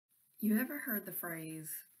You ever heard the phrase,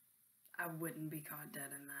 I wouldn't be caught dead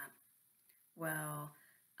in that? Well,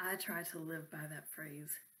 I try to live by that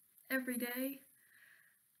phrase every day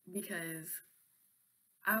because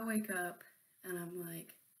I wake up and I'm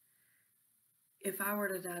like, if I were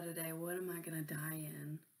to die today, what am I going to die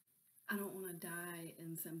in? I don't want to die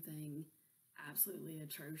in something absolutely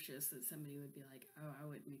atrocious that somebody would be like, oh, I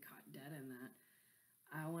wouldn't be caught dead in that.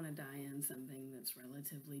 I want to die in something that's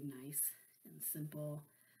relatively nice and simple,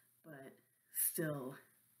 but still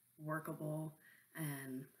workable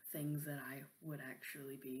and things that I would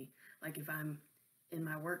actually be. Like if I'm in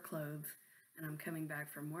my work clothes and I'm coming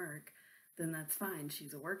back from work, then that's fine.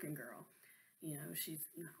 She's a working girl. She's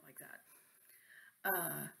not like that.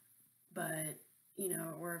 But,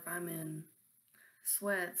 or if I'm in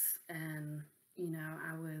sweats and,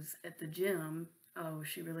 I was at the gym, oh,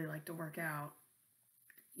 she really liked to work out.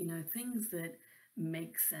 Things that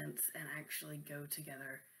make sense and actually go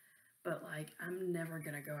together. But like, I'm never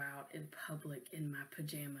gonna go out in public in my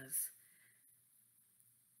pajamas.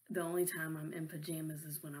 The only time I'm in pajamas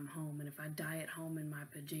is when I'm home. And if I die at home in my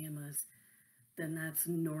pajamas, then that's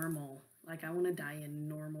normal. Like, I want to die in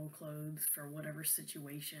normal clothes for whatever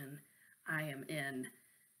situation I am in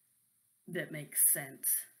that makes sense.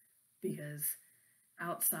 Because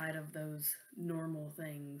outside of those normal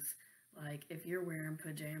things, like if you're wearing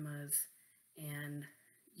pajamas and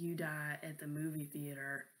you die at the movie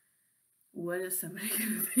theater, what is somebody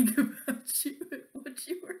going to think about you and what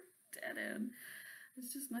you were dead in?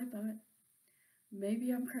 It's just my thought.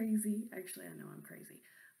 Maybe I'm crazy. Actually, I know I'm crazy.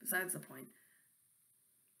 Besides the point,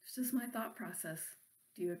 it's just my thought process.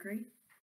 Do you agree?